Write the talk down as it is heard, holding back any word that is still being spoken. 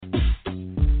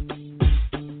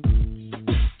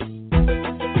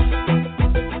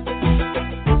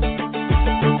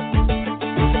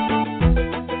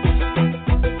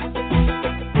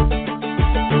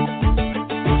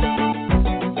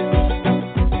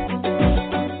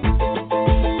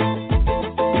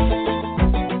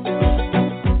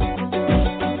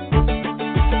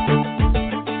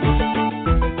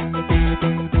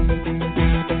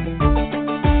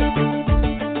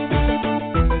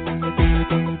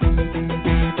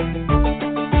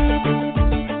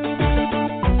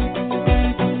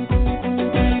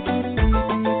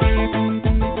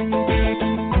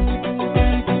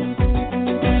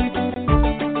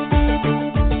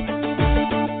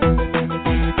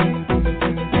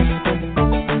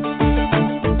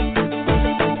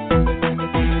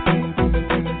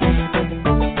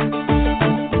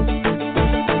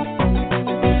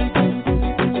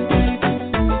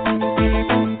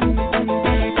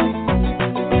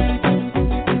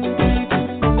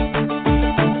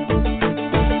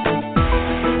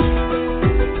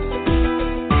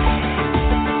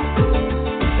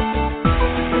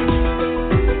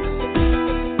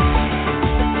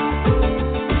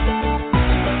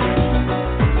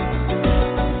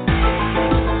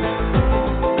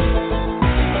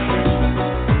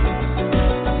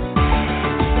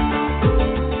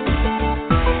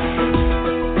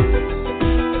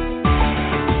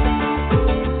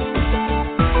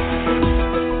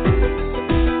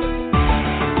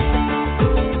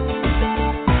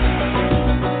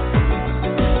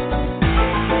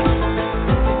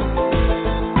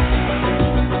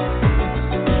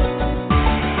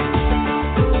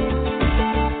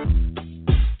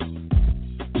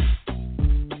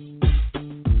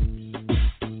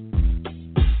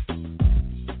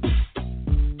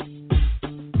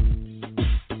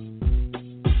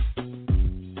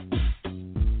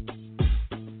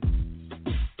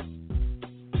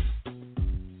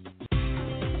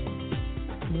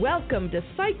Welcome to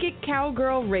Psychic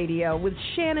Cowgirl Radio with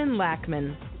Shannon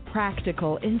Lackman.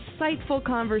 Practical, insightful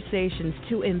conversations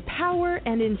to empower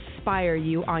and inspire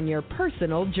you on your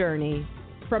personal journey.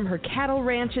 From her cattle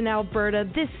ranch in Alberta,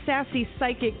 this sassy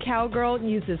psychic cowgirl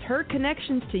uses her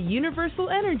connections to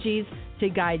universal energies to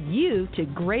guide you to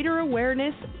greater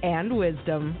awareness and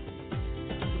wisdom.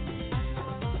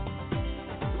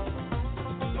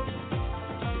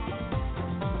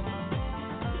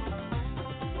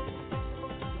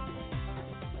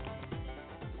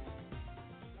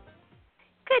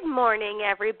 Good morning,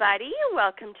 everybody.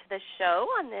 Welcome to the show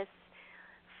on this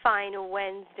fine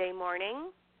Wednesday morning.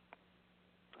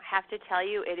 I have to tell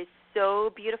you, it is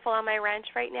so beautiful on my ranch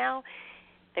right now.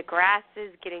 The grass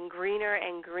is getting greener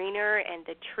and greener, and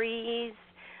the trees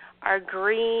are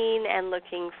green and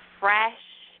looking fresh,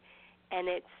 and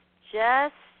it's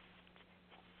just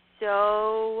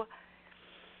so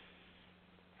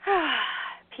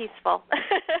peaceful.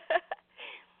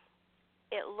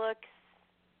 It looks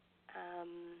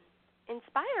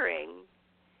inspiring.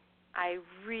 I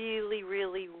really,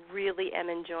 really, really am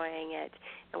enjoying it.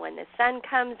 And when the sun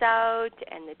comes out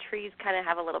and the trees kind of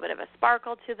have a little bit of a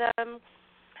sparkle to them,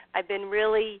 I've been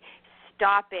really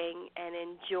stopping and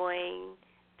enjoying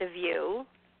the view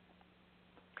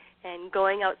and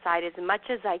going outside as much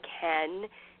as I can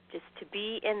just to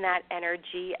be in that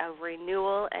energy of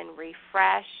renewal and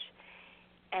refresh.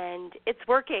 And it's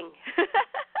working.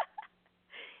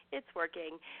 It's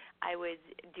working. I was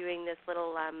doing this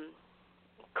little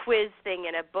quiz thing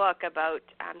in a book about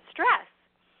stress.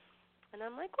 And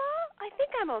I'm like, well, I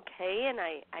think I'm okay. And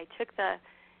I took the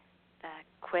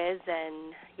quiz,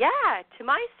 and, yeah, to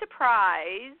my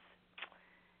surprise,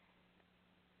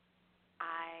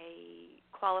 I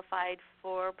qualified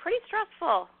for a pretty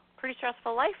stressful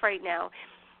life right now.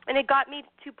 And it got me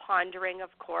to pondering, of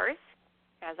course,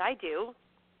 as I do,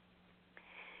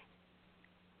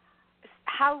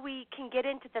 how we can get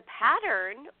into the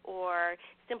pattern or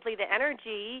simply the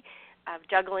energy of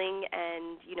juggling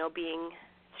and, being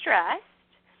stressed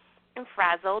and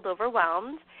frazzled,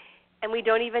 overwhelmed, and we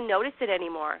don't even notice it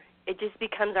anymore. It just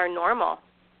becomes our normal.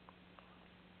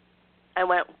 I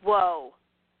went, whoa,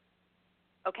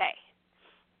 okay.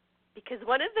 Because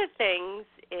one of the things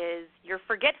is you're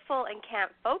forgetful and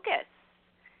can't focus.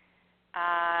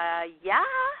 Yeah,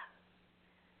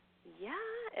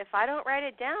 if I don't write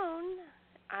it down,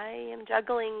 I am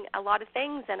juggling a lot of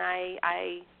things, and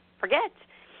I forget.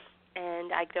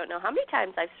 And I don't know how many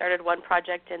times I've started one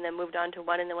project and then moved on to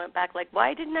one and then went back like,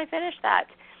 why didn't I finish that?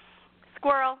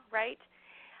 Squirrel, right?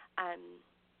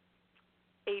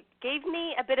 It gave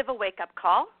me a bit of a wake-up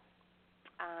call,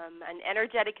 an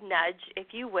energetic nudge, if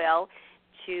you will,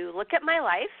 to look at my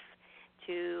life,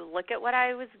 to look at what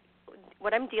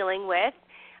I'm dealing with,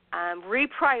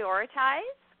 reprioritize,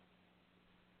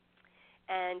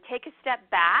 and take a step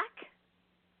back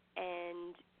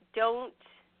and don't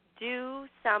do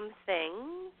some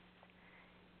things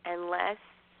unless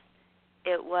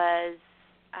it was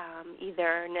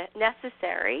either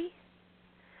necessary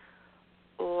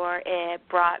or it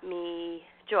brought me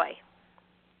joy.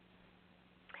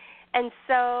 And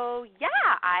so,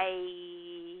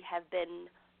 I have been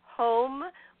home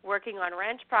working on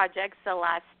ranch projects the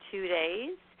last 2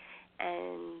 days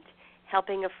and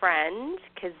helping a friend,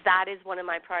 because that is one of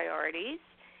my priorities,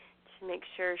 to make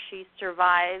sure she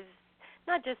survives,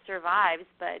 not just survives,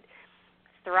 but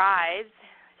thrives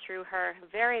through her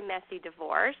very messy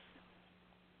divorce.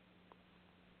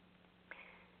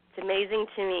 It's amazing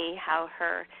to me how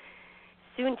her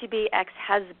soon-to-be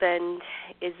ex-husband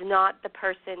is not the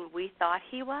person we thought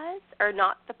he was, or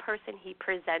not the person he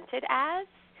presented as.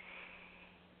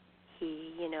 He,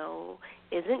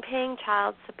 isn't paying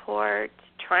child support,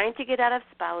 trying to get out of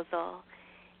spousal,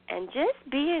 and just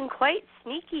being quite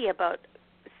sneaky about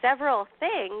several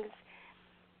things.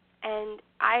 And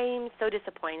I'm so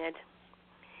disappointed.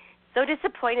 So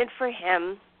disappointed for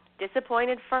him,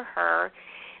 disappointed for her.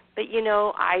 But,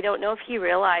 I don't know if he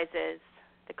realizes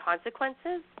the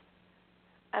consequences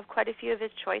of quite a few of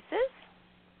his choices.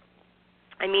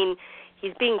 I mean,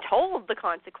 he's being told the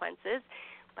consequences,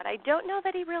 but I don't know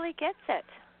that he really gets it.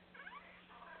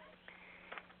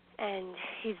 And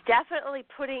he's definitely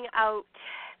putting out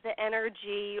the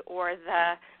energy or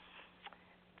the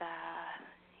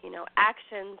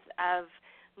actions of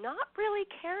not really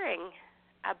caring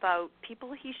about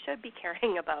people he should be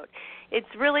caring about. It's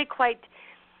really quite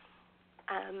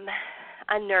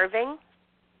unnerving.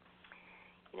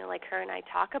 Like her and I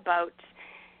talk about,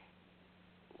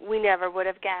 we never would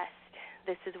have guessed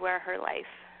this is where her life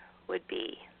would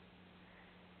be.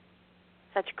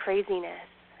 Such craziness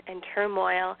and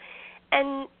turmoil.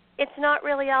 And it's not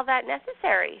really all that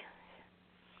necessary.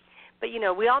 But,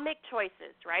 we all make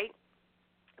choices, right?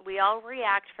 We all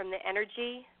react from the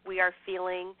energy we are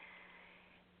feeling,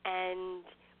 and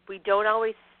we don't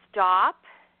always stop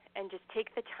and just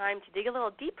take the time to dig a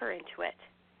little deeper into it.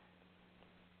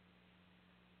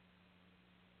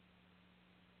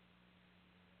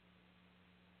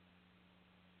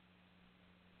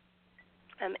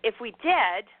 If we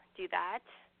did do that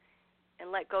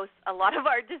and let go a lot of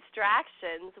our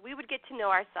distractions, we would get to know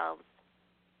ourselves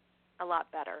a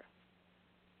lot better.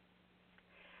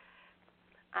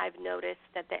 I've noticed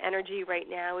that the energy right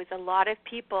now is a lot of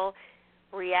people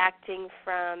reacting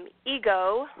from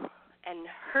ego and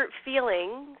hurt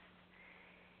feelings,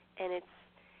 and it's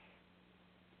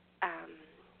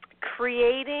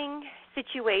creating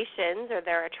situations, or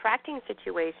they're attracting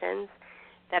situations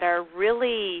that are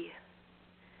really,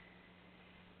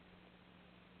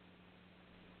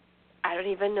 I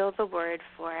don't even know the word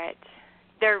for it.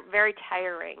 They're very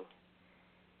tiring,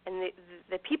 and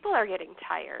the people are getting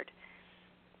tired.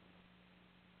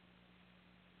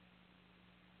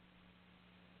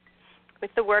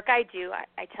 With the work I do,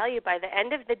 I tell you, by the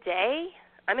end of the day,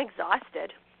 I'm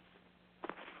exhausted.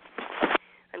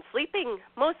 I'm sleeping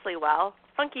mostly well,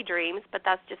 funky dreams, but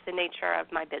that's just the nature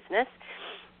of my business.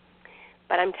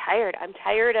 But I'm tired. I'm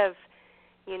tired of,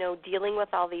 dealing with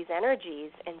all these energies.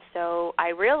 And so I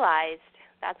realized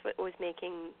that's what was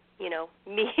making,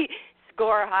 me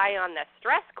score high on the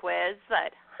stress quiz,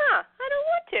 that, I don't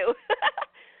want to.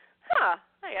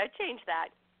 I got to change that.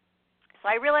 So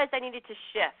I realized I needed to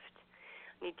shift.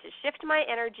 I need to shift my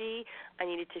energy. I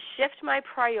needed to shift my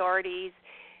priorities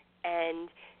and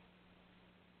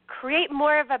create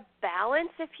more of a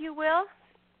balance, if you will.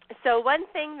 So one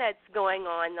thing that's going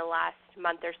on the last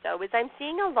month or so is I'm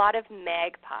seeing a lot of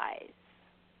magpies.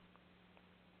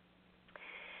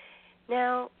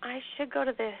 Now, I should go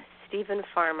to the Stephen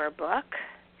Farmer book,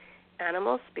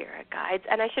 Animal Spirit Guides,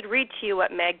 and I should read to you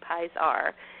what magpies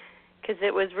are, because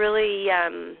it was really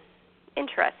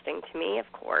interesting to me,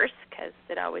 of course, because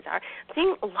it always are. I'm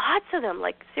seeing lots of them,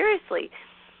 like, seriously.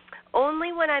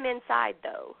 Only when I'm inside,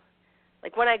 though.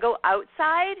 Like, when I go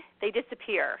outside, they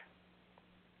disappear.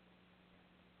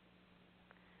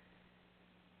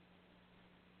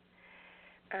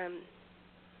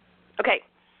 Okay,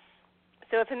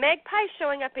 so if a magpie is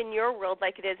showing up in your world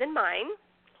like it is in mine,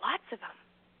 lots of them.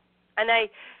 And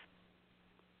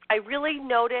I really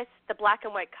notice the black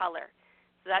and white color.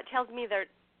 So that tells me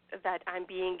that I'm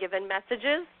being given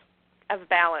messages of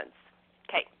balance.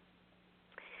 Okay.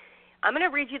 I'm going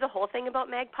to read you the whole thing about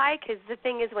magpie, because the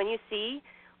thing is, when you see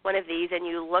one of these and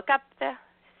you look up the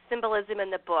symbolism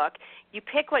in the book, you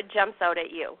pick what jumps out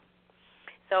at you.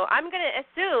 So I'm going to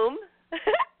assume,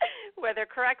 whether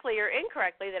correctly or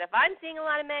incorrectly, that if I'm seeing a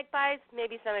lot of magpies,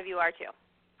 maybe some of you are too.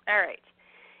 All right.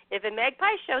 If a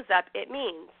magpie shows up, it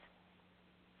means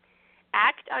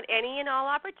act on any and all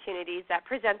opportunities that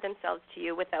present themselves to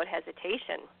you without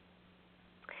hesitation.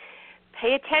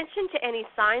 Pay attention to any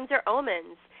signs or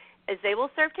omens, as they will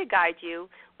serve to guide you,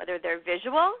 whether they're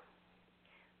visual,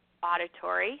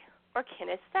 auditory, or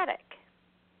kinesthetic.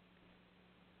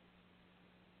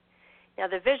 Now,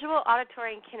 the visual,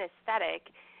 auditory, and kinesthetic,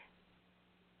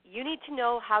 you need to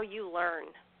know how you learn.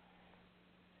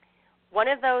 One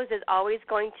of those is always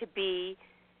going to be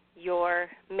your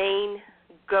main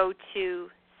go-to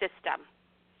system.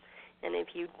 And if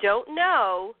you don't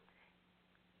know,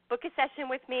 book a session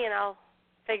with me and I'll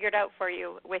figure it out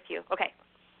with you. Okay.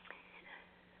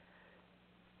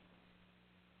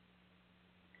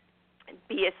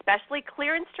 Be especially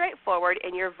clear and straightforward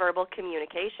in your verbal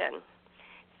communication,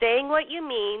 saying what you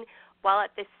mean while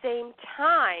at the same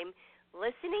time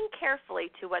listening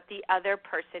carefully to what the other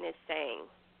person is saying.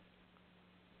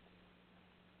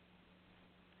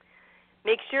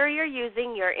 Make sure you're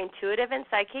using your intuitive and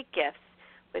psychic gifts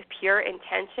with pure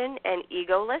intention and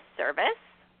egoless service.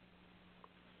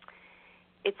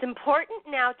 It's important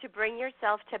now to bring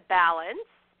yourself to balance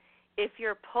if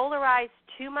you're polarized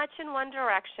too much in one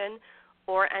direction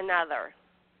or another,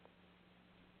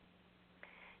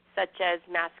 such as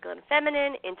masculine,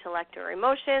 feminine, intellect or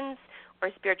emotions, or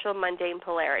spiritual, mundane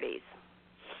polarities.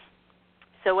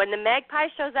 So when the magpie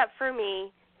shows up for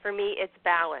me it's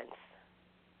balance.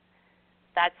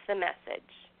 That's the message.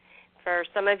 For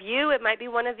some of you, it might be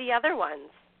one of the other ones.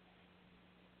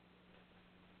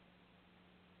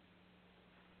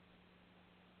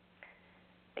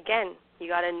 Again, you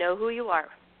got to know who you are.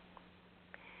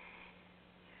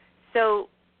 So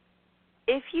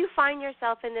if you find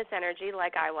yourself in this energy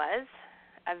like I was,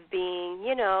 of being,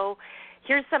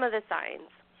 here's some of the signs.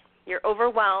 You're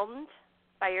overwhelmed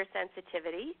by your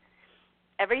sensitivity,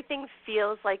 everything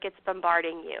feels like it's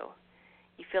bombarding you.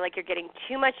 You feel like you're getting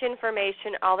too much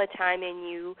information all the time and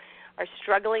you are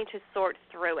struggling to sort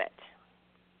through it.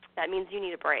 That means you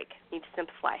need a break. You need to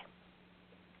simplify.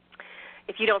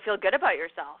 If you don't feel good about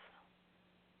yourself,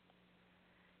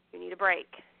 you need a break.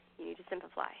 You need to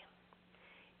simplify.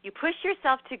 You push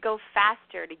yourself to go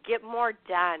faster, to get more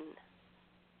done.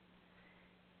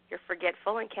 You're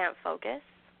forgetful and can't focus.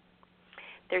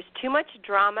 There's too much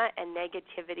drama and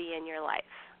negativity in your life.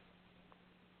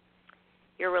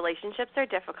 Your relationships are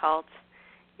difficult.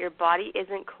 Your body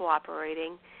isn't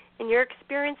cooperating, and you're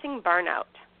experiencing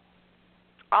burnout.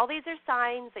 All these are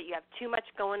signs that you have too much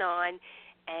going on,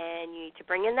 and you need to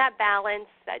bring in that balance,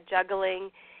 that juggling,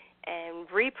 and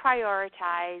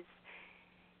reprioritize,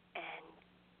 and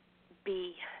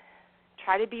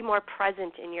try to be more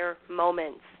present in your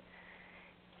moments.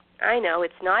 I know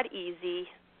it's not easy,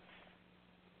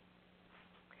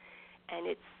 and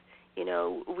it's,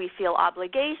 we feel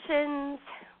obligations,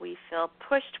 we feel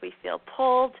pushed, we feel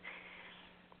pulled.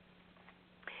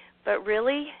 But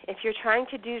really, if you're trying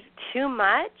to do too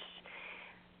much,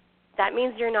 that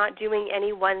means you're not doing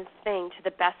any one thing to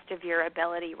the best of your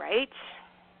ability, right?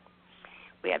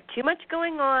 We have too much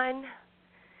going on.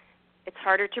 It's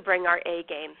harder to bring our A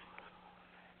game.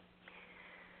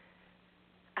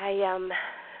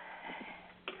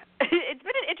 It's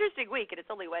been an interesting week, and it's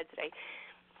only Wednesday.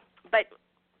 But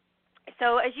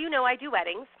so, as you know, I do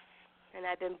weddings, and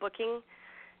I've been booking.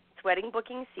 It's wedding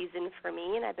booking season for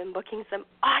me, and I've been booking some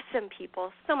awesome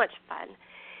people. So much fun.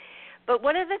 But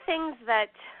one of the things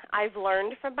that I've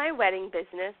learned from my wedding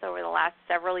business over the last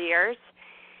several years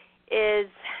is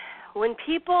when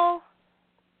people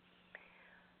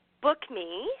book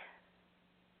me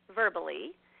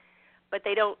verbally, but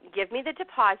they don't give me the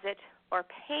deposit or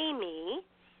pay me,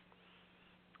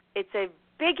 it's a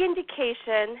big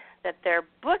indication that they're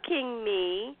booking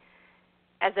me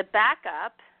as a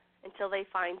backup until they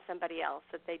find somebody else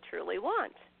that they truly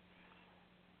want.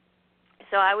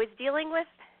 So I was dealing with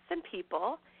some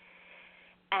people,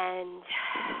 and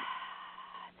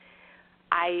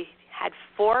I had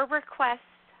 4 requests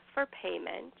for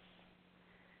payment,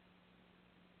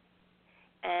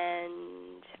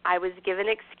 and I was given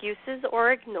excuses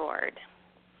or ignored.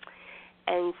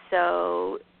 And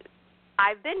so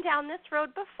I've been down this road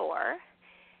before,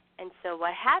 and so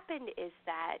what happened is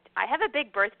that I have a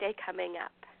big birthday coming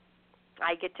up.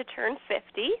 I get to turn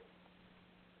 50,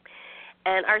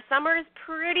 and our summer is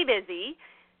pretty busy,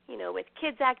 with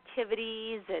kids'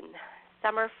 activities and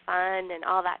summer fun and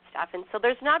all that stuff. And so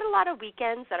there's not a lot of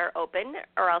weekends that are open,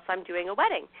 or else I'm doing a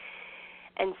wedding.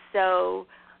 And so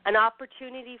an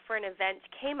opportunity for an event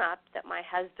came up that my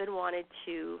husband wanted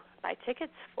to buy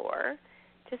tickets for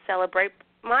to celebrate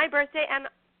my birthday, and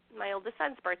my oldest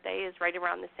son's birthday is right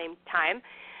around the same time.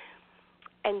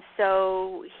 And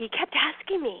so he kept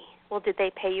asking me, well, did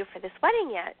they pay you for this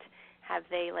wedding yet? Have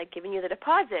they, given you the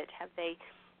deposit? Have they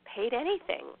paid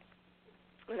anything?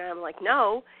 And I'm like,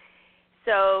 no.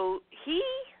 So he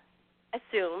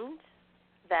assumed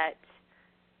that,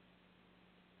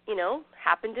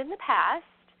 happened in the past,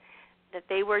 that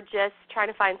they were just trying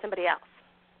to find somebody else.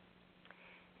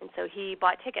 And so he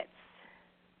bought tickets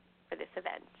for this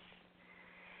event.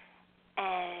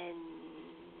 And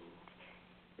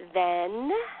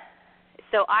then,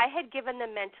 so I had given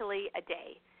them mentally a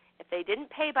day. If they didn't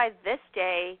pay by this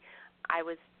day, I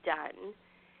was done.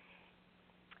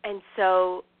 And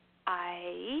so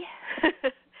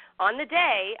on the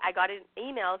day, I got an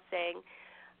email saying,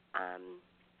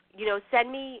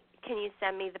 can you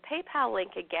send me the PayPal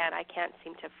link again? I can't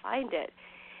seem to find it.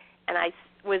 And I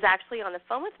was actually on the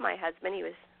phone with my husband. He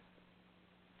was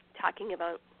talking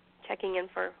about checking in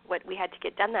for what we had to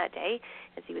get done that day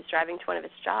as he was driving to one of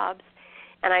his jobs.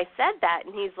 And I said that,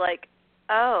 and he's like,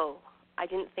 oh, I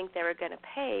didn't think they were going to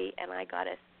pay, and I got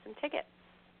us some tickets.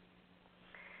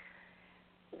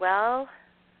 Well,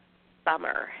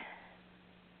 bummer.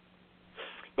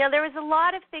 Now, there was a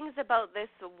lot of things about this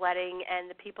wedding and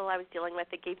the people I was dealing with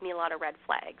that gave me a lot of red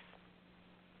flags.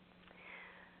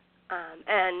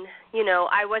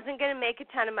 I wasn't going to make a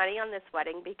ton of money on this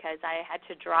wedding because I had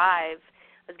to drive.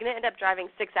 I was going to end up driving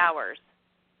 6 hours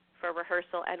for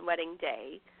rehearsal and wedding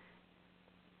day.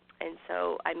 And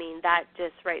so, that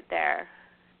just right there,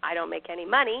 I don't make any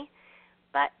money,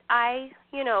 but I,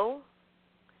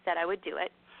 said I would do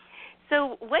it.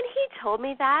 So when he told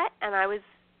me that and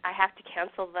I have to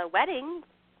cancel the wedding,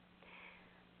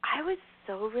 I was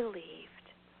so relieved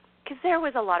because there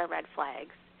was a lot of red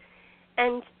flags.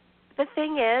 And the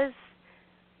thing is,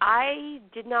 I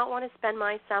did not want to spend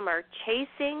my summer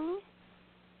chasing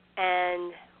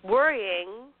and worrying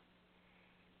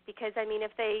because,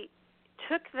 if they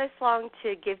took this long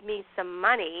to give me some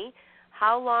money,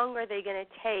 how long are they going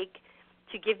to take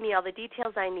to give me all the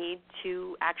details I need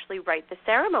to actually write the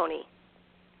ceremony?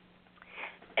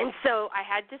 And so I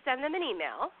had to send them an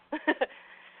email.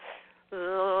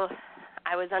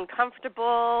 I was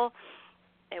uncomfortable.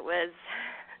 It was,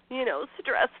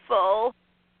 stressful.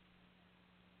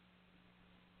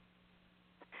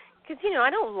 Because, I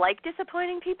don't like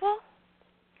disappointing people.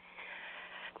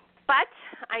 But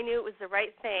I knew it was the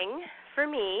right thing for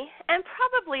me and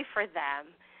probably for them.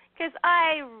 Because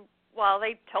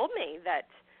they told me that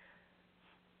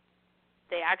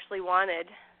they actually wanted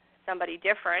somebody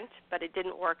different, but it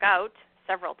didn't work out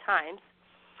several times.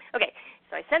 Okay,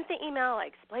 so I sent the email. I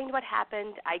explained what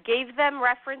happened. I gave them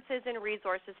references and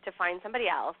resources to find somebody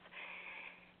else.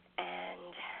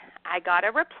 And I got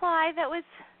a reply that was,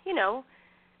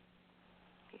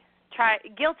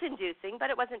 guilt-inducing, but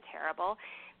it wasn't terrible.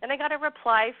 Then I got a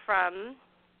reply from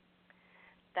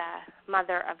the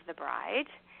mother of the bride,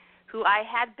 who I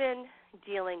had been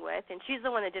dealing with, and she's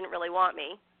the one that didn't really want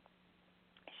me.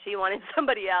 She wanted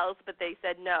somebody else, but they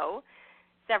said no,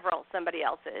 somebody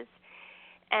else's.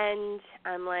 And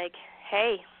I'm like,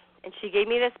 hey, and she gave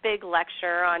me this big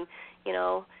lecture on,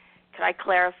 could I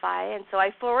clarify? And so I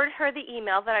forwarded her the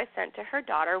email that I sent to her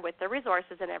daughter with the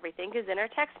resources and everything, because in her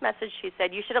text message she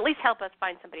said, you should at least help us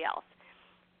find somebody else.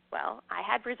 Well, I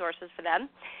had resources for them.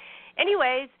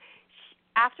 Anyways,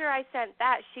 after I sent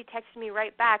that, she texted me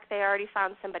right back, they already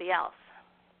found somebody else.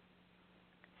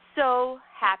 So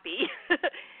happy.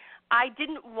 I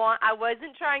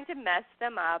wasn't trying to mess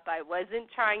them up. I wasn't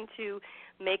trying to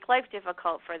make life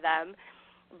difficult for them,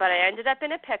 but I ended up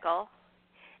in a pickle.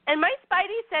 And my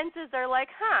spidey senses are like,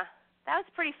 that was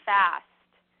pretty fast.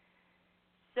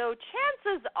 So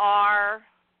chances are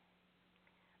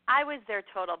I was their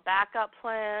total backup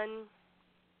plan,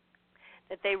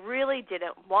 that they really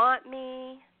didn't want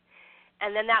me.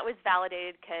 And then that was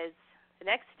validated because the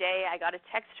next day I got a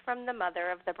text from the mother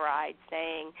of the bride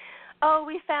saying, oh,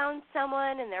 we found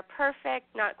someone and they're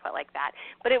perfect. Not quite like that.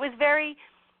 But it was very,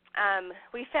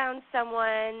 we found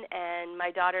someone and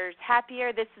my daughter's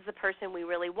happier. This is the person we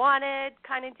really wanted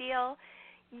kind of deal.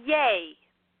 Yay.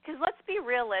 Because let's be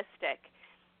realistic.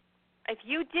 If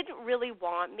you didn't really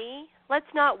want me,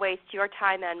 let's not waste your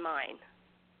time and mine.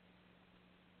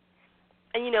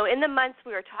 And, in the months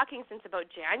we were talking since about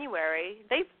January,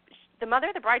 the mother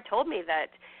of the bride told me that,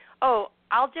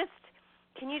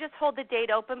 can you just hold the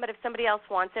date open, but if somebody else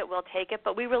wants it, we'll take it,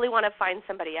 but we really want to find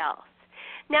somebody else.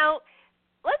 Now,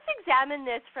 let's examine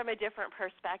this from a different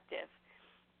perspective.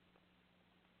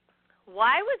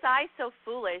 Why was I so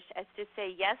foolish as to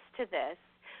say yes to this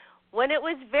when it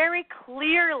was very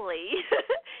clearly,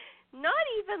 not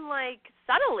even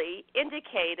subtly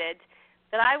indicated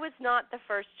that I was not the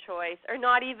first choice, or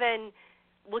not even,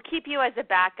 we'll keep you as a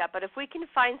backup, but if we can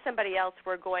find somebody else,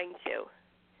 we're going to.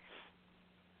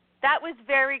 That was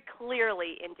very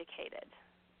clearly indicated.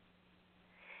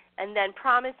 And then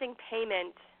promising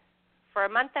payment for a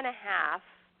month and a half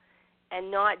and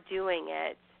not doing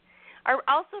it are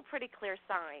also pretty clear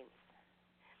signs.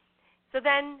 So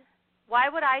then why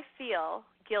would I feel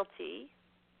guilty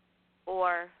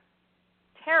or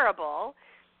terrible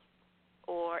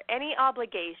or any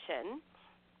obligation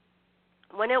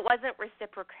when it wasn't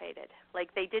reciprocated?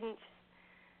 Like they didn't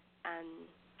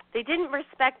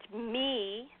respect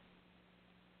me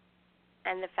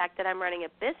and the fact that I'm running a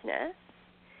business.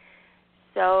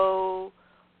 So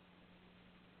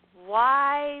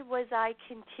why was I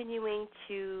continuing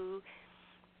to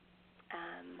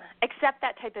accept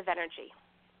that type of energy?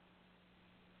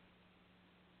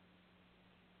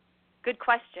 Good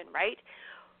question, right?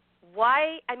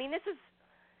 Why? I mean, this is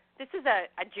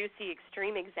a juicy,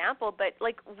 extreme example, but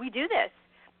we do this.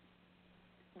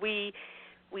 We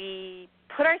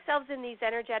put ourselves in these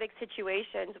energetic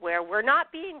situations where we're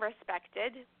not being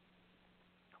respected,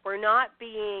 we're not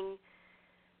being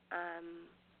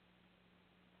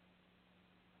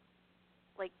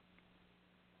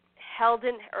held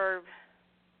in or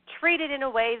treated in a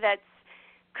way that's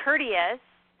courteous,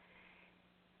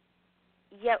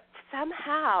 yet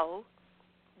somehow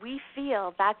we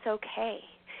feel that's okay.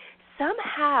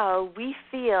 Somehow we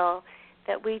feel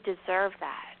that we deserve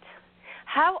that.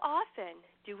 How often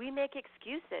do we make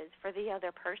excuses for the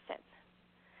other person?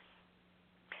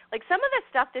 Some of the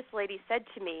stuff this lady said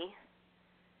to me,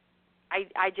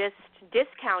 I just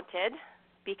discounted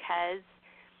because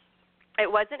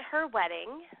it wasn't her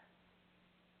wedding.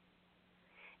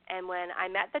 And when I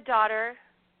met the daughter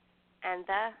and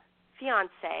the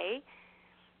fiance,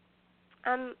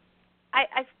 I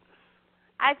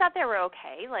thought they were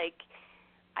okay.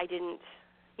 I didn't,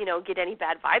 get any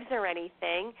bad vibes or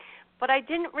anything. but I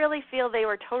didn't really feel they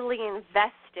were totally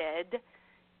invested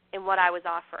in what I was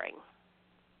offering.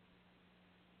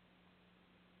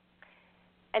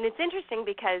 And it's interesting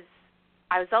because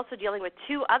I was also dealing with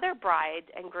 2 other bride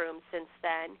and grooms since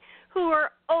then who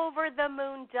were over the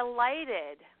moon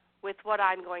delighted with what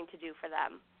I'm going to do for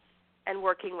them and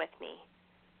working with me.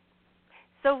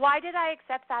 So why did I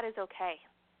accept that as okay?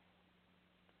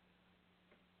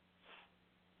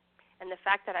 And the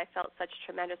fact that I felt such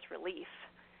tremendous relief.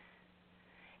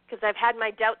 Because I've had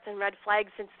my doubts and red flags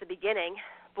since the beginning,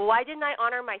 but why didn't I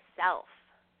honor myself?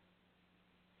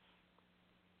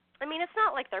 I mean, it's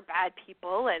not like they're bad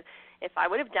people, and if I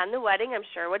would have done the wedding, I'm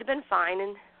sure it would have been fine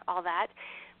and all that.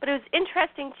 But it was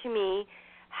interesting to me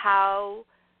how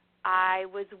I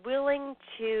was willing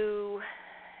to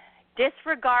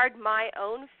disregard my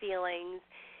own feelings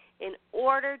in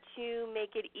order to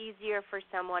make it easier for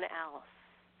someone else.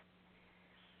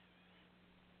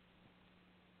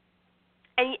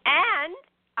 And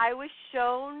I was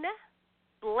shown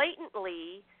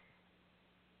blatantly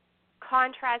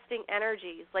contrasting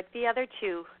energies, like the other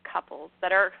 2 couples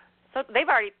that are, so they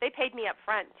paid me up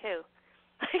front too.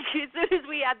 Like as soon as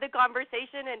we had the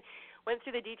conversation and went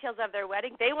through the details of their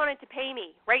wedding, they wanted to pay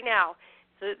me right now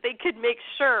so that they could make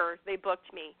sure they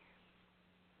booked me.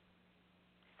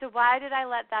 So why did I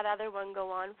let that other one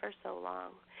go on for so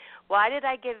long? Why did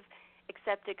I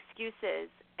accept excuses?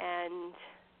 And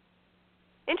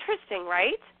interesting,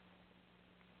 right?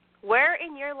 Where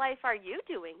in your life are you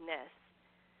doing this?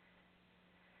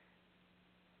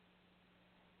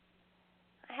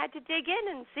 I had to dig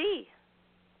in and see.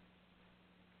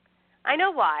 I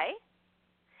know why.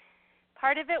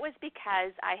 Part of it was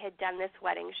because I had done this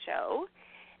wedding show,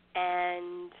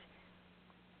 and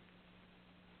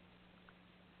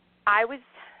I was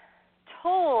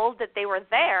told that they were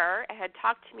there and had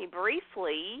talked to me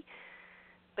briefly,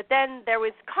 but then there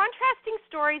was contrasting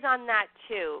stories on that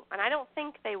too, and I don't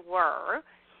think they were,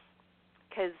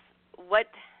 because what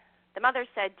the mother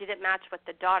said didn't match what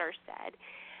the daughter said.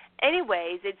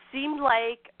 Anyways, it seemed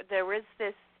like there was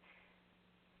this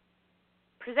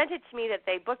presented to me that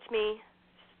they booked me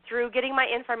through getting my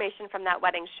information from that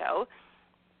wedding show.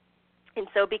 And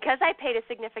so because I paid a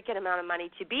significant amount of money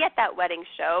to be at that wedding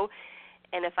show,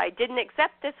 and if I didn't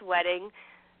accept this wedding,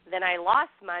 then I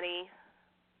lost money.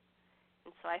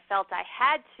 And so I felt I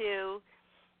had to,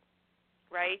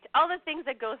 right? All the things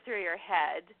that go through your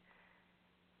head.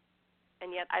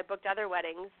 And yet I booked other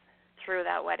weddings through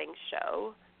that wedding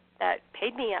show that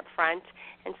paid me up front.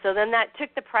 And so then that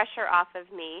took the pressure off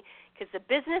of me, because the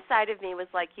business side of me was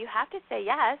like, you have to say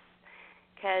yes,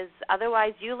 because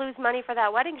otherwise you lose money for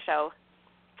that wedding show.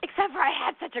 Except for I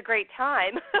had such a great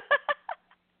time.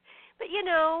 But, you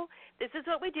know, this is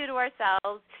what we do to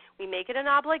ourselves. We make it an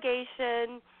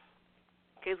obligation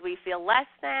because we feel less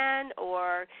than,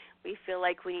 or we feel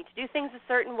like we need to do things a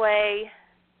certain way.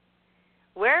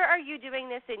 Where are you doing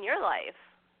this in your life?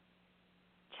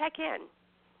 Check in.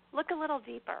 Look a little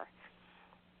deeper.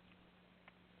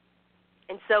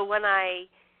 And so when I,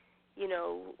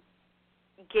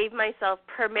 gave myself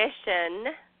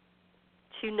permission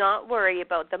to not worry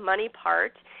about the money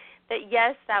part, that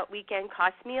yes, that weekend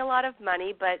cost me a lot of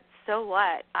money, but so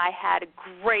what? I had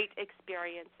great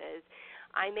experiences.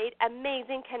 I made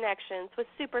amazing connections with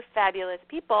super fabulous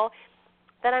people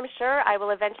that I'm sure I will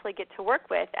eventually get to work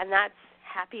with, and that's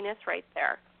happiness right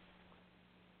there.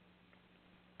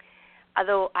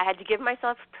 Although I had to give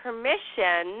myself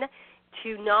permission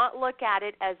to not look at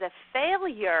it as a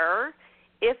failure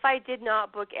if I did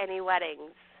not book any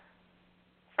weddings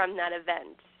from that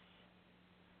event.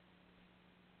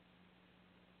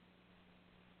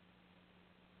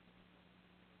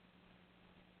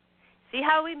 See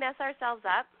how we mess ourselves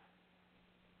up?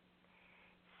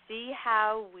 See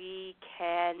how we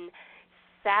can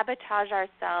sabotage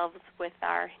ourselves with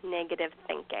our negative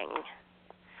thinking.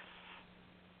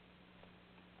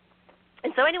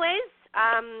 And so anyways,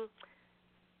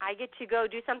 I get to go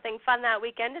do something fun that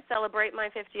weekend to celebrate my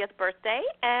 50th birthday,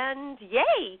 and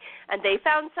yay! And they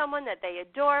found someone that they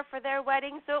adore for their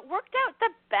wedding, so it worked out the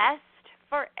best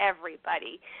for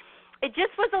everybody. It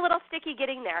just was a little sticky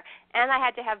getting there, and I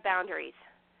had to have boundaries,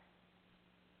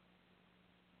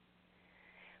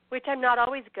 which I'm not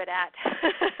always good at.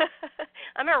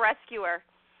 I'm a rescuer.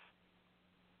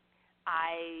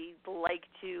 I like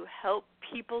to help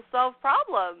people solve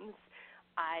problems.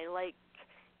 I like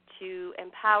to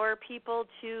empower people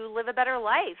to live a better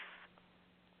life.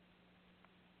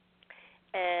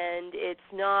 And it's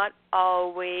not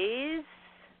always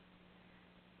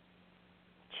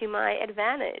to my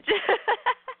advantage.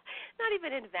 Not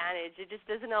even advantage. It just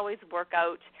doesn't always work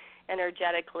out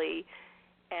energetically.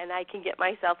 and I can get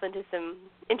myself into some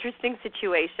interesting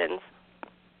situations.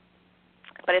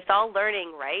 But it's all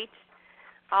learning, right?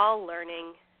 All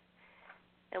learning.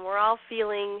 And we're all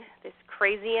feeling this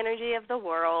crazy energy of the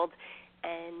world,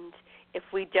 and if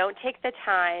we don't take the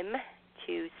time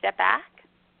to step back,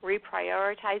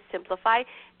 reprioritize, simplify,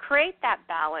 create that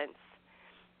balance.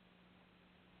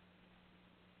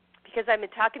 Because I've been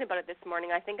talking about it this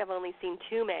morning, I think I've only seen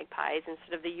 2 magpies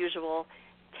instead of the usual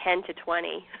 10 to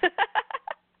 20.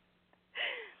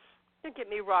 Don't get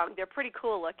me wrong, they're pretty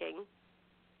cool looking.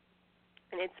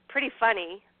 And it's pretty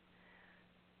funny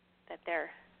that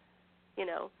they're,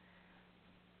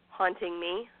 haunting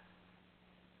me,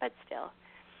 but still.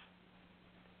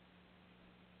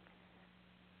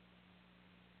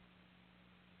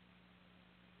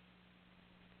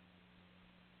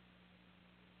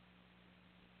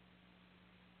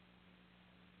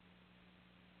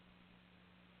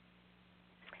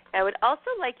 I would also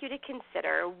like you to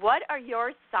consider, what are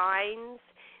your signs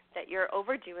that you're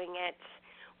overdoing it?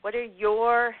 What are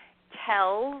your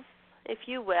tells, if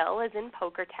you will, as in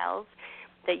poker tells,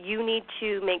 that you need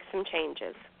to make some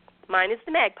changes? Mine is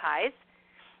the magpies.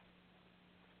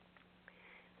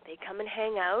 They come and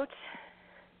hang out.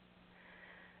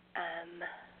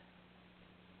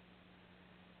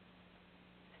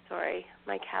 Sorry,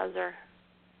 my cows are...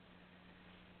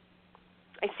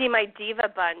 I see my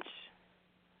diva bunch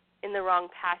in the wrong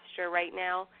pasture right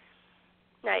now.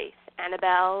 Nice.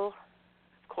 Annabelle,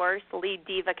 of course, the lead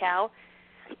diva cow.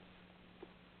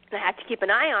 And I have to keep an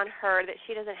eye on her that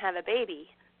she doesn't have a baby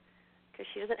because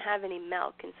she doesn't have any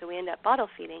milk, and so we end up bottle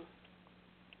feeding.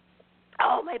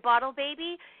 Oh, my bottle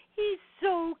baby, he's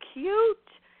so cute.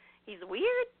 He's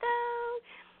weird, though.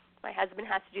 My husband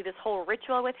has to do this whole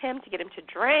ritual with him to get him to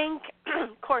drink.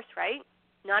 Of course, right?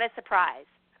 Not a surprise.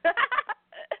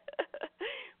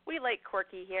 We like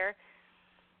quirky here.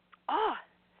 Oh,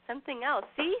 something else.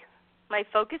 See? My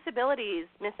focus ability is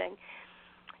missing.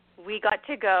 We got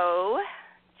to go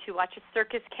to watch a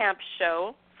circus camp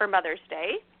show for Mother's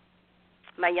Day.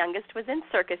 My youngest was in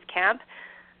circus camp.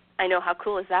 I know, how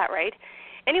cool is that, right?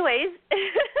 Anyways,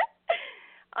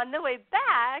 on the way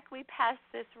back, we passed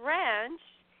this ranch,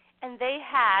 and they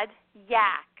had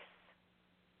yaks.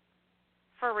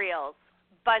 For reals.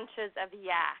 Bunches of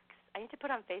yaks. I need to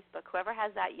put on Facebook, whoever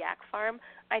has that yak farm,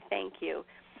 I thank you.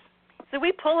 So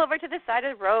we pull over to the side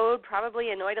of the road,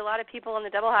 probably annoyed a lot of people on the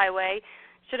double highway.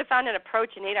 Should have found an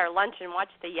approach and ate our lunch and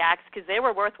watched the yaks because they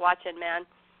were worth watching, man.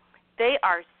 They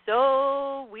are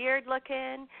so weird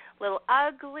looking, a little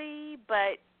ugly,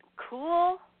 but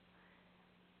cool.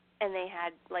 And they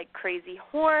had, like, crazy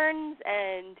horns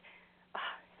and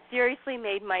seriously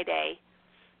made my day.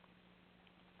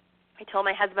 I told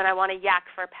my husband I want a yak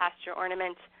for a pasture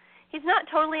ornament. He's not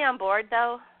totally on board,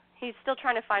 though. He's still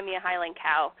trying to find me a Highland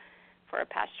cow for a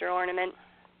pasture ornament,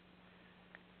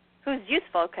 who's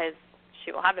useful because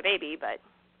she will have a baby, but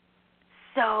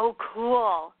so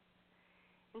cool.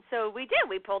 And so we did.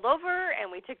 We pulled over,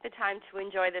 and we took the time to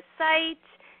enjoy the sight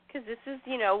because this is,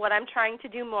 what I'm trying to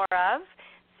do more of.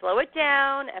 Slow it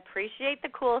down, appreciate the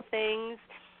cool things,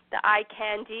 the eye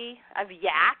candy of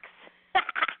yaks.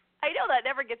 I know that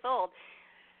never gets old.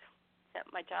 Sent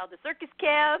my child to circus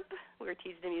camp. We were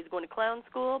teasing him he was going to clown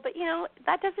school. But,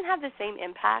 that doesn't have the same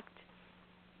impact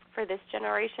for this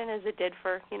generation as it did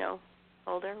for,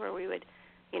 older, where we would,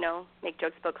 make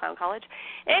jokes about clown college.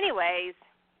 Anyways,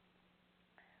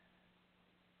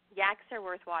 yaks are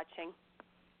worth watching.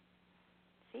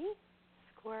 See?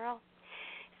 Squirrel.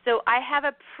 So I have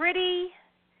a pretty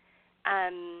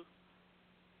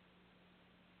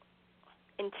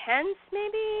intense,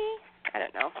 maybe? I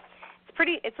don't know.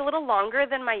 It's a little longer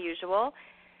than my usual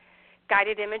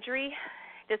guided imagery,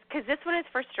 because this one is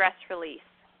for stress release.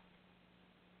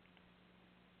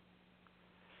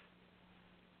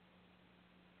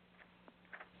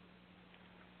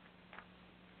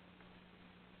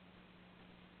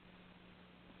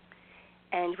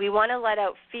 And we want to let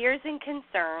out fears and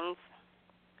concerns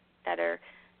that are,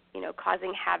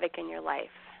 causing havoc in your life.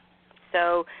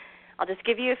 So I'll just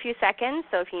give you a few seconds.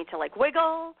 So if you need to,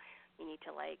 wiggle, you need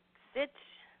to, sit,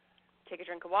 take a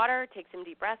drink of water, take some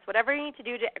deep breaths, whatever you need to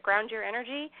do to ground your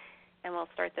energy, and we'll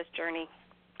start this journey.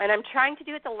 And I'm trying to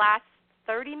do it the last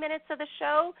 30 minutes of the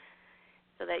show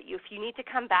so that if you need to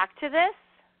come back to this,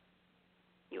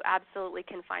 you absolutely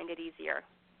can find it easier.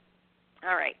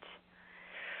 All right.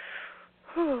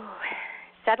 Whew.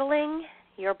 Settling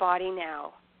your body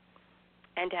now.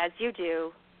 And as you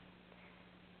do,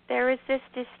 there is this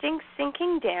distinct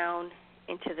sinking down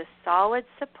into the solid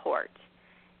support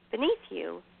beneath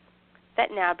you that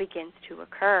now begins to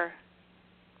occur.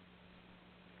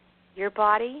 Your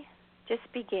body just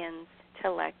begins to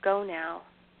to let go now.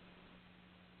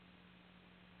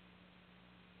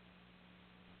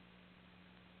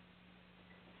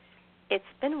 It's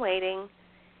been waiting,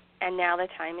 and now the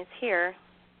time is here,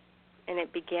 and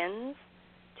it begins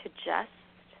to just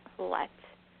let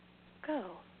go.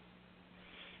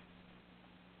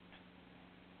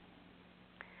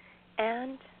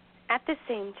 And at the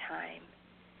same time,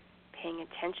 paying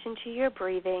attention to your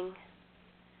breathing,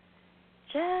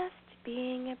 just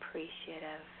being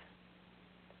appreciative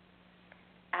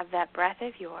of that breath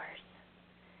of yours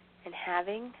and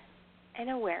having an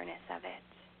awareness of it.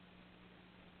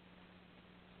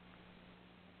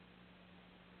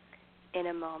 In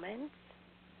a moment,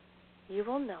 you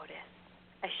will notice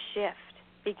a shift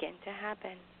begin to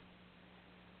happen.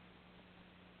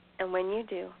 And when you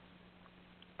do,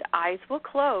 the eyes will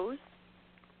close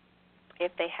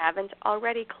if they haven't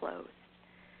already closed.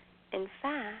 In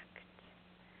fact,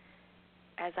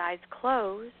 as eyes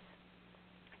close,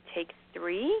 take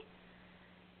 3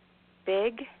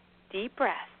 big, deep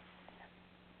breaths.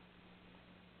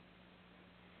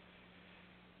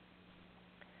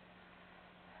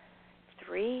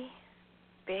 Three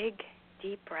big,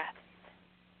 deep breaths.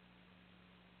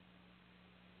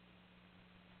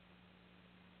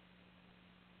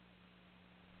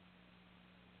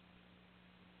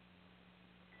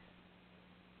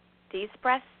 These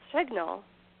breaths signal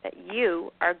that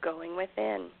you are going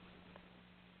within.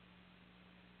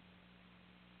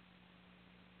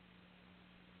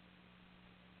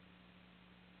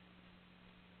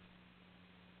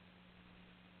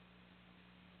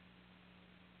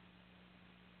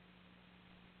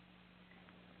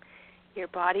 Your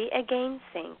body again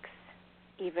sinks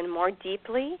even more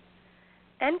deeply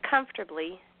and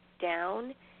comfortably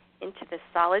down into the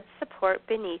solid support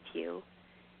beneath you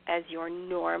as your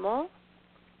normal,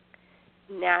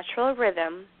 natural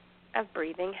rhythm of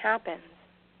breathing happens.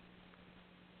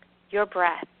 Your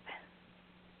breath,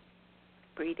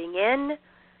 breathing in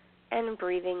and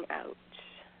breathing out.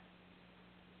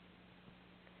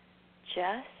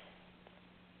 Just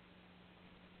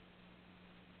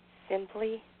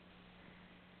simply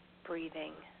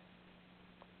breathing.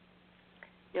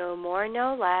 No more,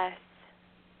 no less.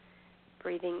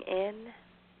 Breathing in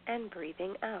and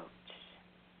breathing out.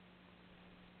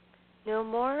 No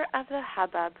more of the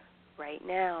hubbub right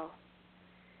now.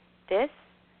 This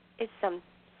is some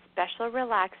special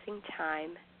relaxing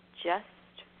time just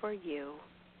for you.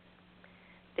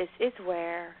 This is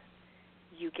where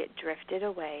you get drifted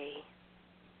away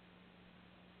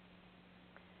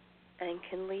and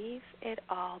can leave it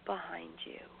all behind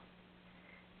you.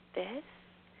 This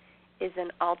is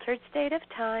an altered state of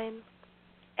time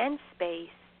and space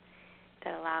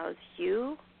that allows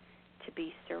you to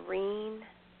be serene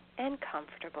and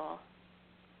comfortable.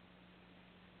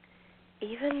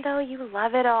 Even though you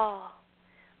love it all,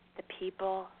 the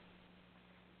people,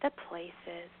 the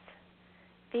places,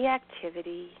 the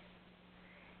activity,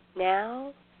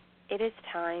 now it is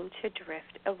time to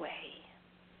drift away.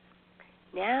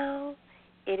 Now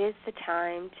it is the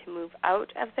time to move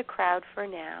out of the crowd for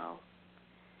now.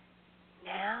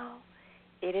 Now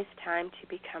it is time to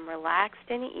become relaxed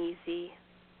and easy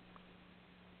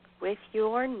with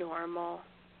your normal,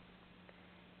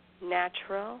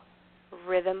 natural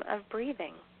rhythm of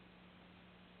breathing.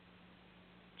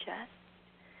 Just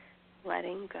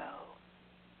letting go.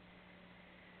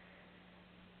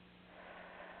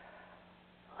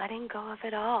 Letting go of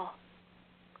it all.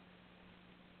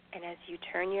 And as you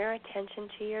turn your attention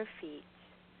to your feet,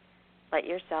 let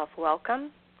yourself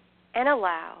welcome and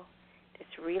allow this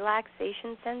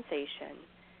relaxation sensation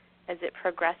as it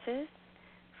progresses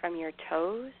from your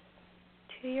toes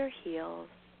to your heels,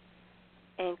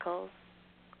 ankles,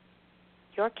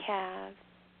 your calves,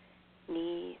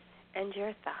 knees, and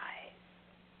your thighs,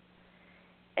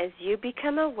 as you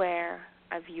become aware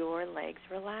of your legs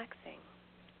relaxing.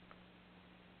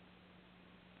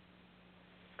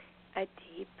 A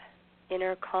deep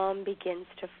inner calm begins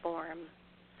to form,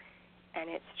 and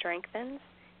it strengthens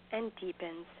and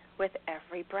deepens with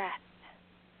every breath.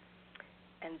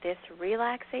 And this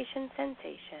relaxation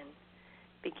sensation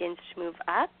begins to move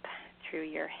up through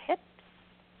your hips,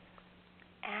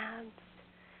 abs,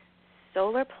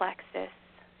 solar plexus,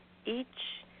 each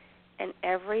and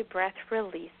every breath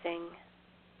releasing,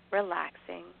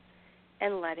 relaxing,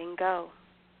 and letting go.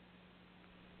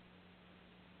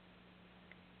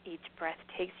 Each breath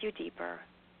takes you deeper.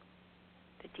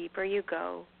 The deeper you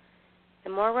go,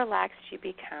 the more relaxed you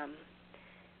become.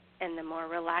 And the more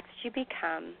relaxed you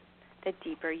become, the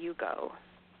deeper you go.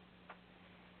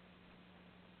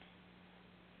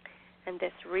 And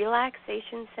this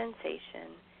relaxation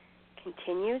sensation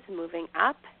continues moving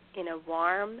up in a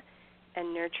warm,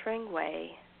 and nurturing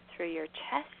way through your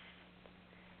chest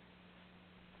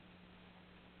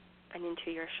and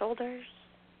into your shoulders,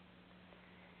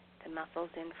 the muscles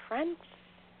in front,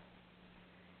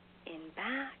 in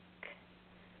back,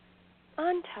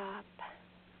 on top,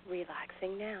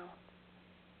 relaxing now.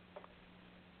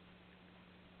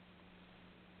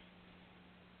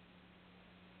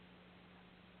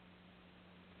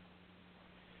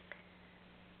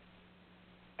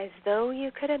 As though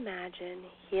you could imagine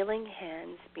healing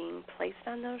hands being placed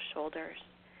on those shoulders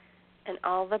and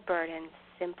all the burden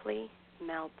simply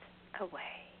melt away.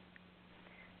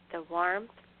 The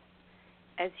warmth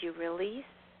as you release,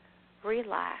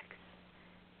 relax,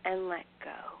 and let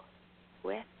go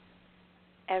with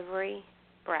every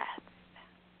breath.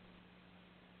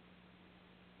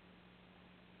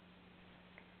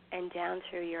 And down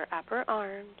through your upper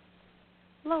arms,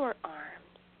 lower arms,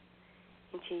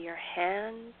 into your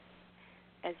hands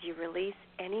as you release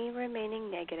any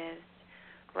remaining negatives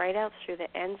right out through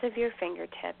the ends of your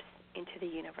fingertips into the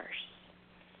universe,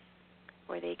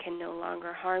 where they can no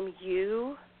longer harm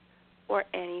you or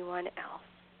anyone else.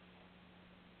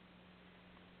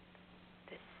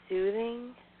 The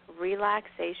soothing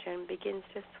relaxation begins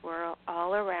to swirl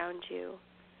all around you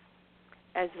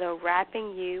as though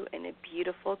wrapping you in a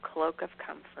beautiful cloak of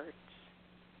comfort.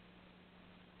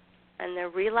 And the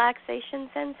relaxation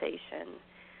sensation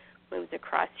moves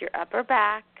across your upper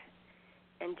back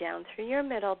and down through your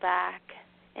middle back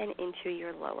and into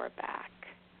your lower back.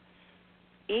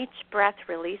 Each breath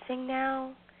releasing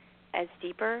now as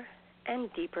deeper and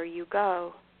deeper you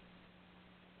go.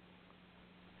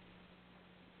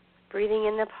 Breathing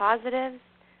in the positives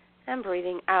and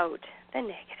breathing out the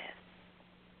negatives.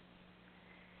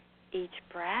 Each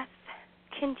breath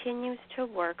continues to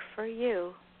work for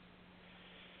you.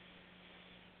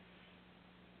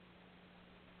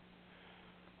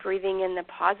 Breathing in the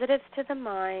positives to the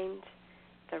mind,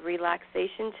 the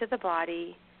relaxation to the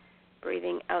body,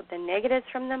 breathing out the negatives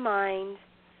from the mind,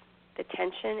 the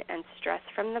tension and stress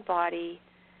from the body.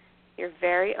 Your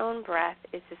very own breath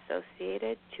is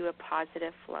associated to a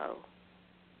positive flow.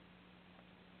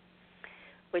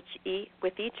 With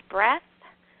each breath,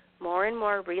 more and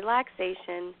more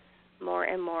relaxation, more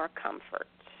and more comfort.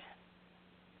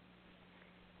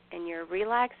 And your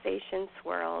relaxation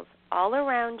swirls all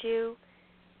around you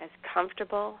as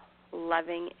comfortable,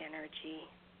 loving energy.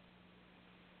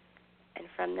 And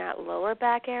from that lower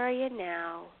back area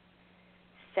now,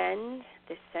 send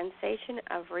the sensation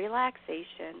of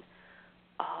relaxation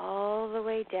all the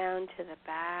way down to the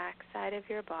back side of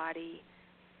your body,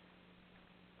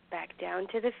 back down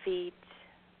to the feet,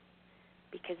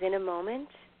 because in a moment,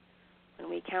 when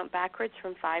we count backwards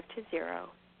from 5 to 0,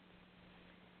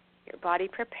 your body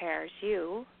prepares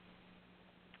you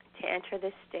to enter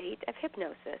this state of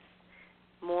hypnosis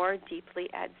more deeply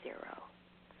at 0.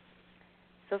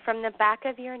 So from the back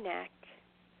of your neck,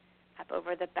 up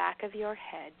over the back of your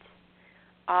head,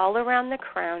 all around the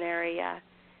crown area,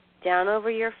 down over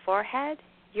your forehead,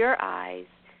 your eyes,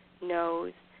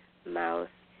 nose, mouth,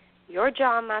 your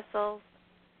jaw muscles,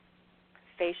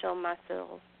 facial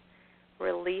muscles,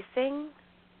 releasing,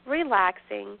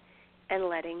 relaxing, and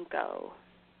letting go.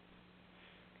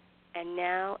 And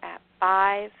now at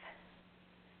 5,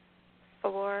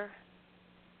 4,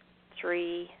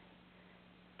 3,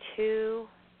 2,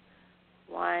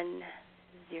 1,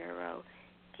 0.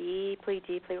 Deeply,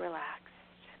 deeply relaxed.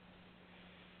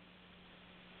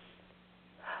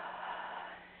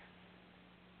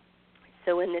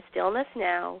 So in the stillness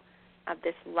now of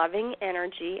this loving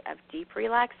energy of deep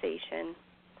relaxation,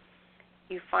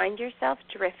 you find yourself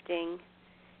drifting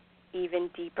even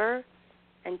deeper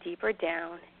and deeper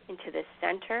down into the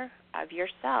center of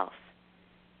yourself,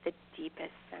 the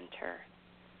deepest center,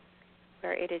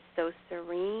 where it is so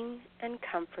serene and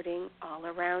comforting all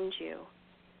around you.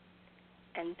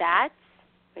 And that's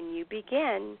when you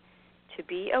begin to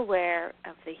be aware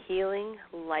of the healing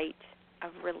light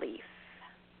of relief.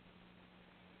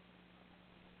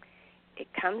 It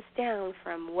comes down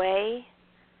from way,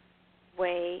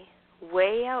 way,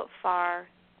 way out far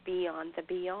beyond the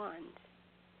beyond.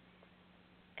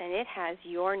 And it has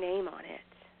your name on it.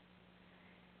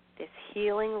 This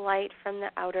healing light from the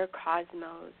outer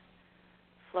cosmos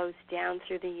flows down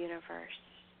through the universe,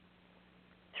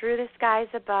 through the skies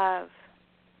above,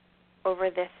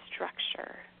 over this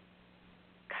structure,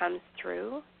 comes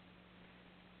through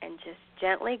and just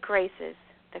gently graces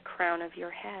the crown of your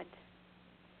head.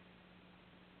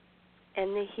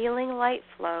 And the healing light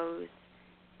flows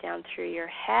down through your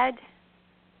head,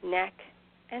 neck,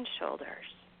 and shoulders,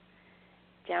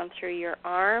 down through your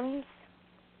arms,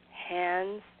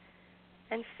 hands,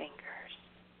 and fingers,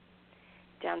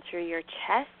 down through your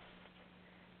chest,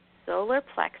 solar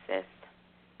plexus,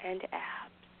 and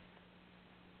abs.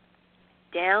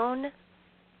 Down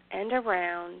and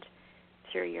around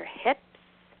through your hips,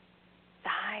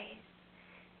 thighs,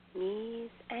 knees,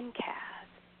 and calves.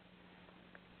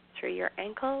 Through your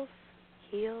ankles,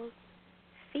 heels,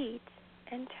 feet,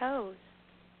 and toes.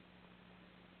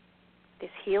 This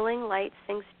healing light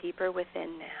sinks deeper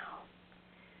within now,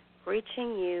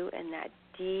 reaching you in that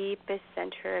deepest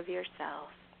center of yourself,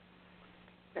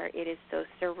 where it is so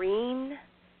serene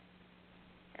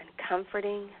and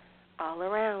comforting all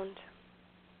around.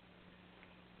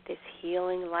 This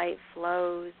healing light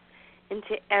flows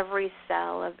into every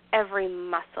cell of every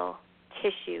muscle,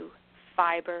 tissue,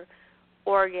 fiber,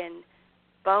 organ,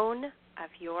 bone of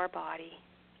your body.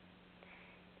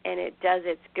 And it does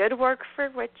its good work for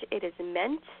which it is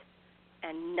meant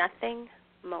and nothing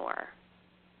more.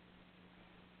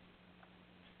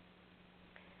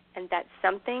 And that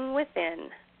something within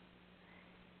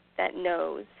that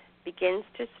knows begins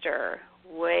to stir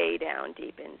way down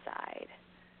deep inside,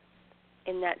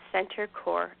 in that center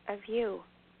core of you.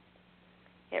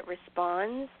 It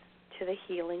responds to the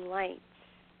healing light.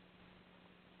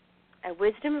 A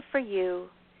wisdom for you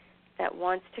that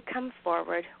wants to come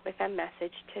forward with a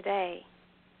message today.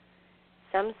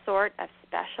 Some sort of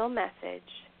special message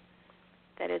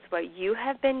that is what you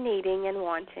have been needing and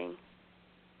wanting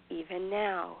even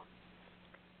now.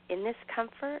 In this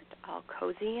comfort, all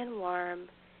cozy and warm,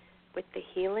 with the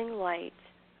healing light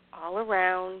all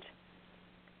around,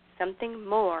 something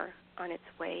more on its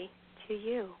way to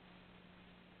you.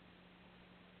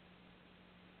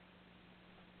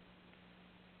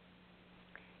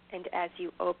 And as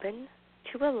you open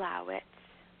to allow it,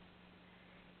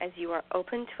 as you are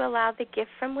open to allow the gift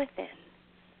from within,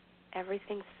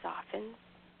 everything softens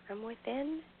from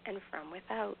within and from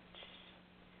without.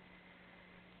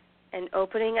 And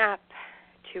opening up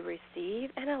to receive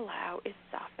and allow is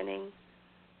softening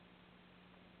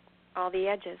all the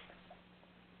edges,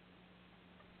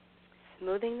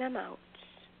 smoothing them out,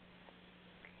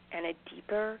 and a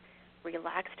deeper,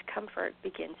 relaxed comfort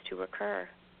begins to occur.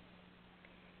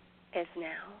 As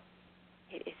now,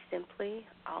 it is simply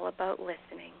all about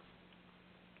listening.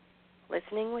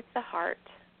 Listening with the heart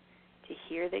to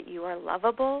hear that you are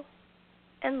lovable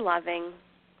and loving,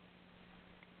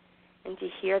 and to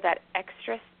hear that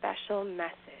extra special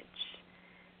message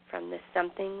from the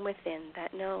something within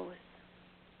that knows.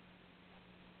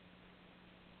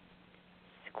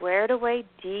 Squared away,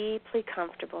 deeply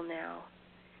comfortable now,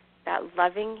 that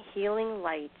loving, healing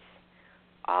light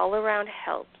all around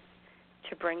helps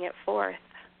to bring it forth.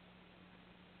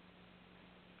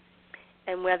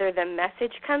 And whether the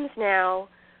message comes now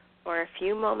or a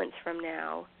few moments from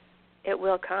now, it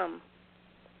will come.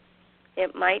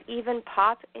 It might even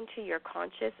pop into your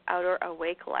conscious outer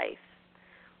awake life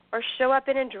or show up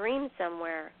in a dream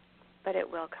somewhere, but it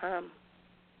will come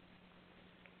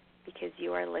because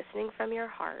you are listening from your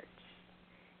heart,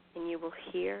 and you will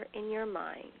hear in your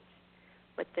mind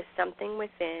what the something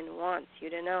within wants you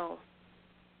to know.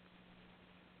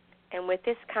 And with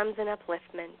this comes an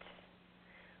upliftment.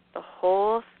 The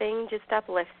whole thing just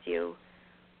uplifts you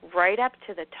right up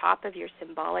to the top of your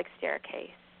symbolic staircase.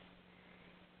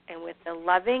 And with the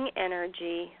loving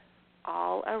energy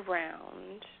all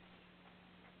around,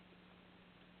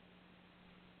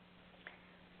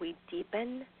 we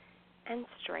deepen and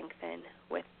strengthen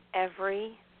with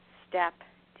every step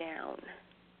down.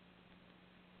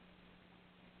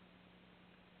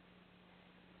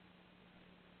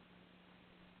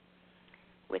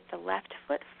 With the left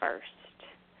foot first.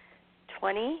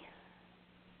 20,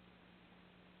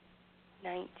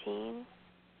 19,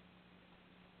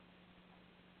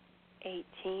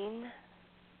 18,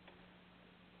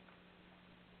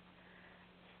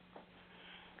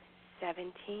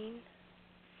 17,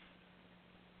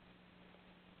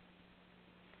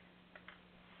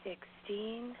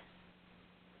 16,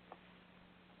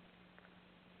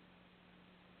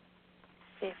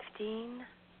 15,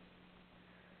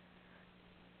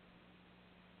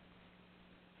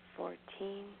 14,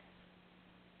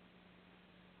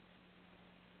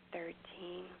 13,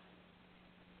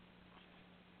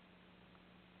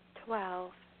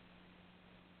 12,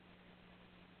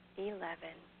 11,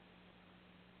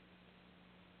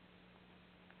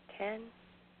 10,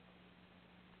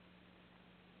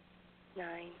 9,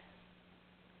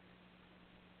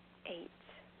 8,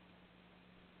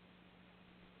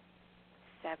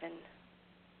 7,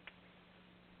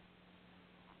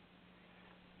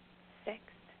 6,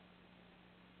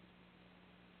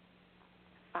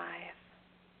 5,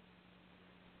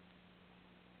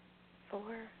 4,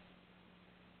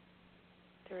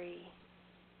 3,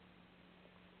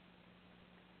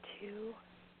 2,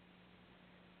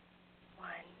 1,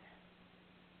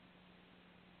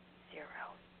 0.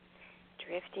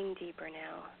 Drifting deeper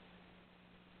now.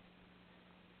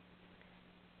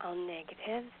 All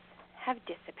negatives have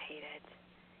dissipated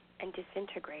and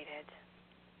disintegrated.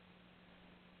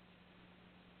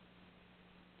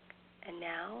 And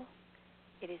now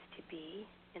it is to be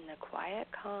in the quiet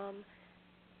calm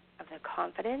of the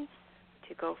confidence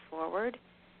to go forward,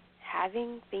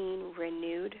 having been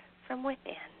renewed from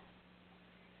within.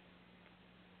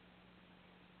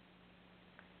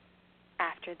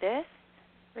 After this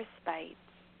respite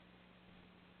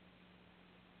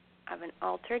of an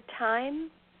altered time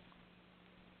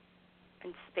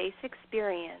and space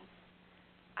experience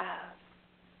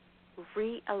of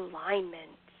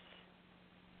realignment,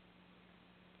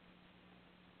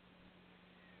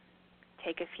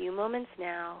 take a few moments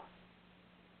now,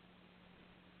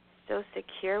 so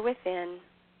secure within,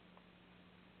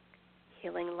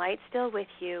 healing light still with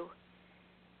you,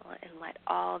 and let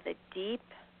all the deep,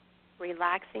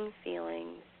 relaxing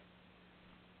feelings,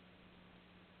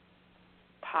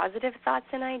 positive thoughts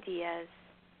and ideas,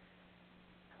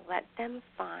 let them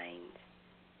find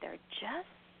their just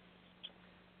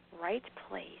right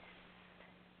place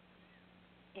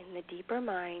in the deeper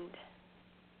mind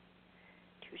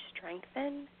to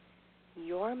strengthen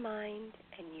your mind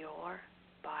and your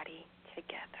body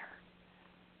together.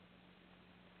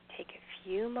 Take a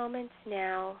few moments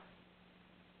now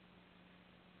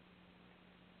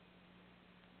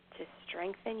to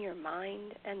strengthen your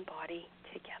mind and body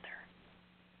together.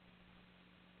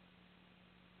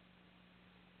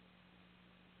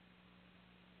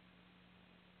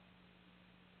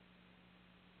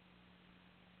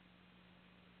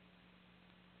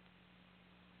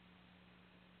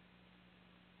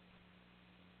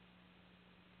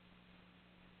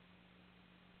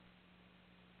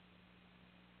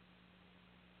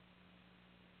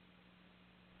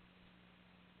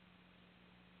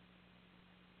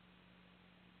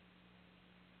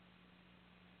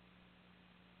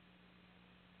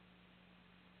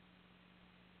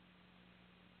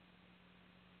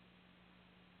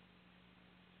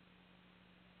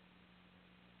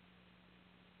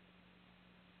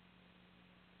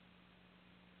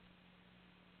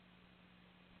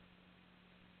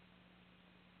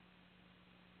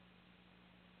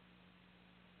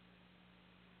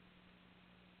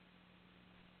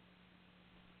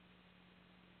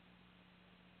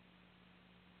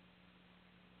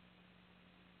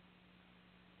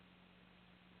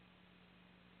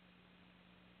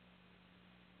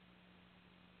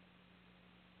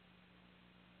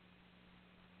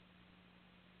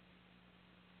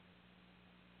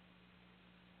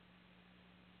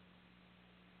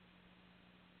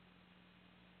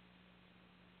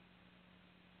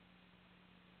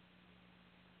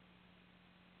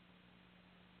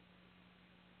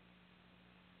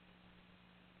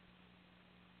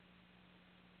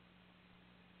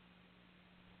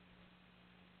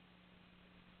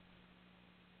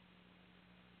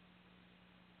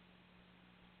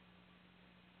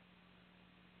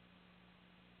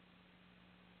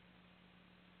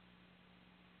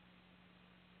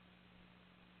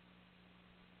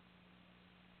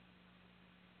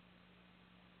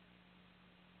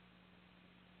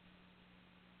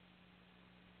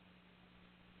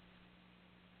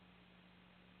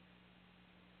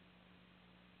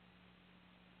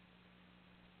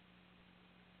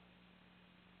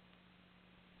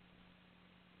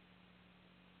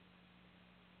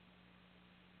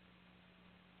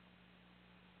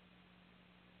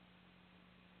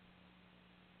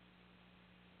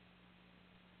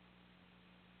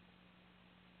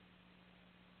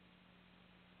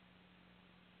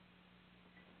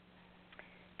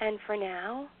 And for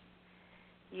now,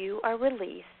 you are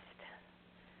released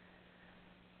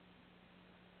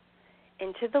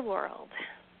into the world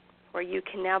where you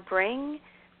can now bring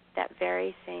that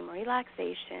very same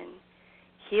relaxation,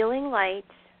 healing light,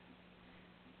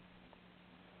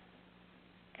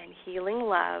 and healing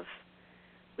love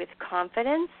with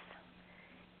confidence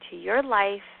to your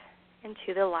life and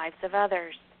to the lives of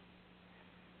others.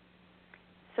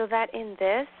 So that in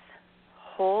this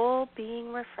whole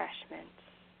being refreshment,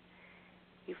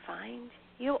 you find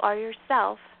you are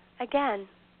yourself again,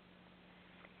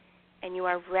 and you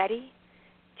are ready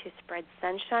to spread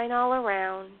sunshine all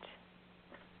around.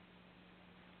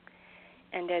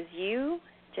 And as you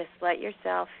just let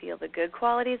yourself feel the good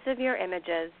qualities of your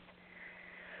images,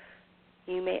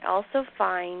 you may also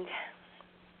find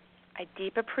a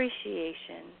deep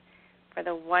appreciation for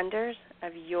the wonders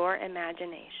of your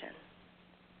imagination.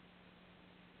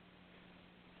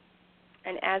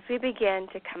 And as we begin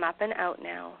to come up and out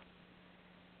now,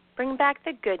 Bring back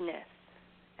the goodness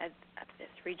of this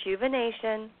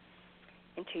rejuvenation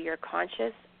into your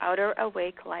conscious, outer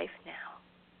awake life now.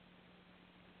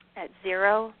 At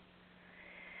 0,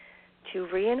 to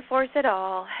reinforce it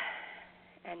all,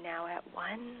 and now at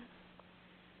 1,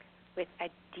 with a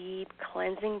deep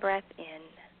cleansing breath in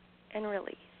and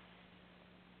release.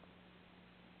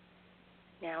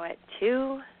 Now at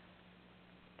 2,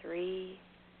 3,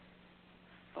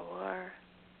 4,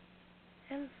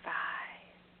 and 5.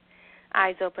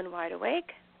 Eyes open, wide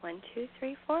awake. 1, 2,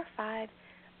 3, 4, 5.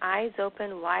 Eyes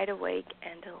open, wide awake,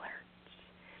 and alert.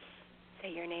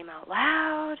 Say your name out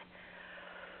loud.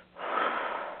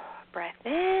 Breath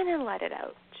in and let it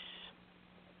out.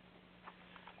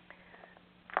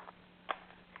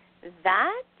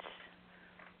 That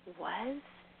was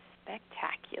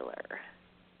spectacular.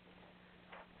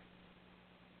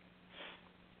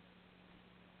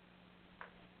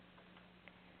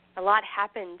 A lot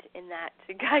happened in that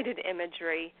guided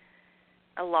imagery.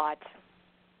 A lot.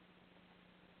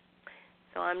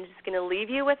 So I'm just going to leave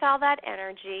you with all that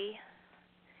energy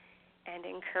and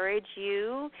encourage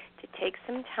you to take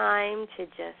some time to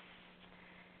just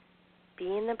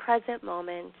be in the present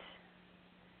moment.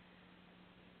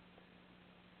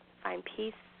 Find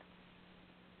peace.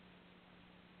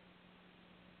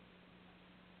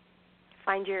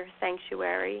 Find your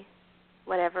sanctuary,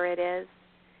 whatever it is,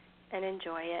 and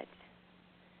enjoy it.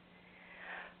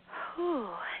 Whew.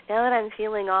 Now that I'm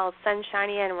feeling all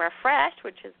sunshiny and refreshed,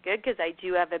 which is good because I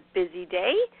do have a busy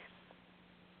day,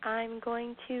 I'm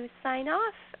going to sign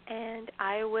off, and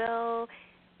I will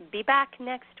be back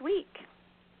next week.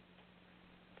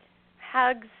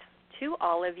 Hugs to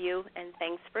all of you, and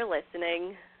thanks for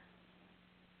listening.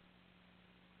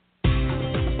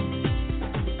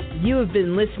 You have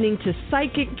been listening to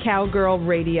Psychic Cowgirl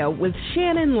Radio with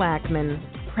Shannon Lackman.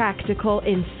 Practical,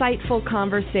 insightful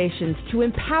conversations to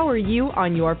empower you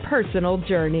on your personal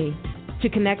journey. To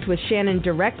connect with Shannon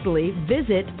directly,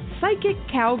 visit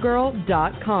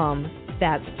psychiccowgirl.com.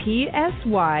 That's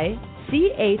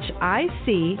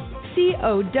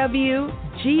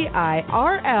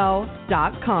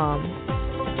PSYCHICCOWGIRL.com.